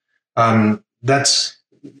halt. That's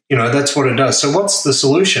what it does. So what's the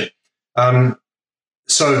solution?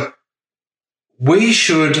 So we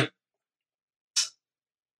should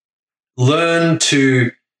learn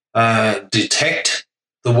to detect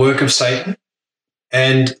the work of Satan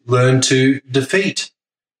and learn to defeat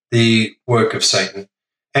the work of Satan.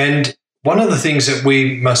 And one of the things that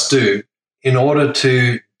we must do in order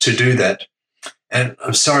to do that, and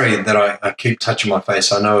I'm sorry that I keep touching my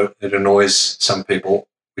face. I know it annoys some people,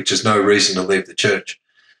 which is no reason to leave the church.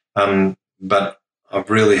 But I've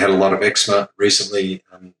really had a lot of eczema recently. You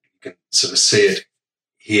can sort of see it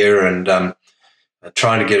here, and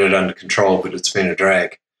trying to get it under control, but it's been a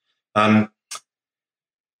drag.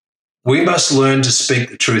 We must learn to speak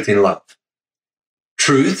the truth in love.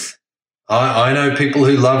 Truth, I know people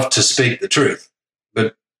who love to speak the truth,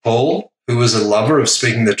 but Paul, who was a lover of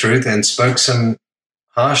speaking the truth and spoke some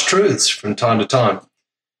harsh truths from time to time,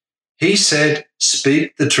 he said,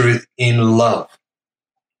 speak the truth in love.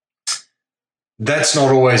 That's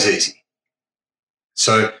not always easy.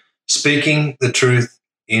 So speaking the truth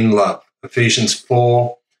in love. Ephesians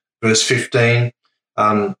 4, verse 15.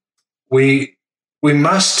 We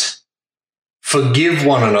must forgive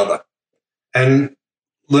one another and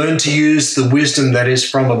learn to use the wisdom that is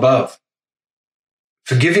from above.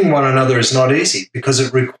 Forgiving one another is not easy because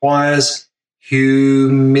it requires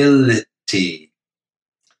humility.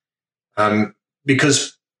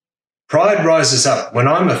 Because pride rises up. When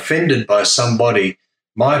I'm offended by somebody,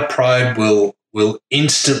 my pride will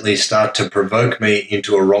instantly start to provoke me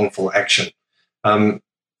into a wrongful action.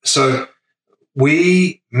 So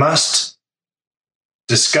we must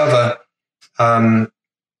discover how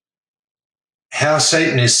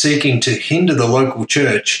Satan is seeking to hinder the local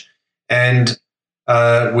church, and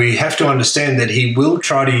we have to understand that he will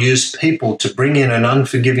try to use people to bring in an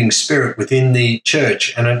unforgiving spirit within the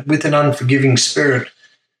church, and with an unforgiving spirit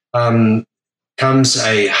comes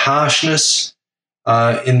a harshness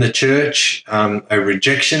in the church, a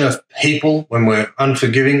rejection of people when we're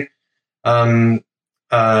unforgiving. A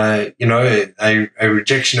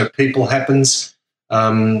rejection of people happens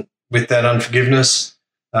with that unforgiveness.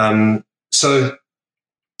 So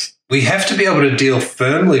we have to be able to deal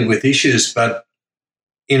firmly with issues, but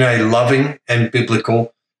in a loving and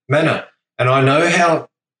biblical manner. And I know how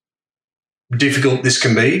difficult this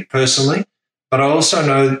can be personally, but I also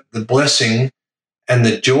know the blessing and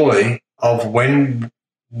the joy of when,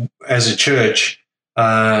 as a church,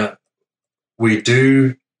 we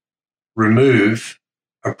do remove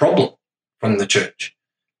a problem from the church.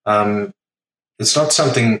 It's not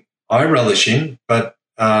something I relish in, but,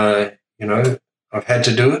 I've had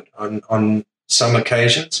to do it on some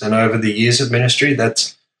occasions, and over the years of ministry,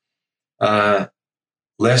 that's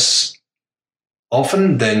less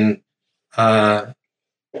often than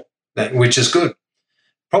which is good.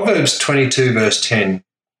 Proverbs 22, verse 10,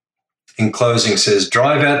 in closing says,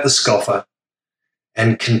 drive out the scoffer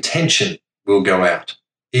and contention will go out.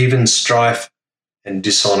 Even strife and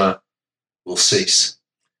dishonor will cease.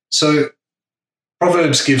 So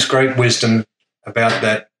Proverbs gives great wisdom about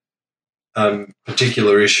that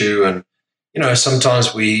particular issue. And,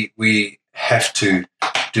 sometimes we have to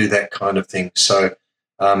do that kind of thing. So,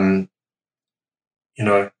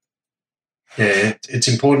 it's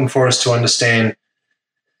important for us to understand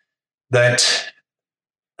that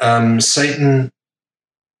Satan,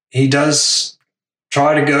 he does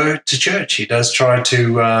try to go to church. He does try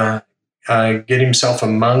to get himself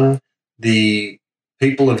among the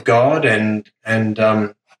people of God and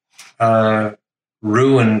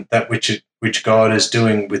ruin that which God is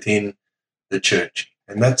doing within the church.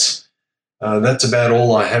 And that's about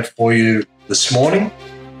all I have for you this morning.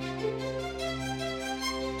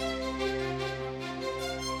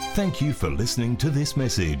 Thank you for listening to this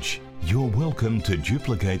message. You're welcome to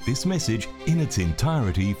duplicate this message in its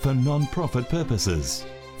entirety for non-profit purposes.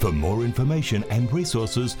 For more information and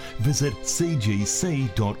resources, visit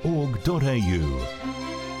cgc.org.au.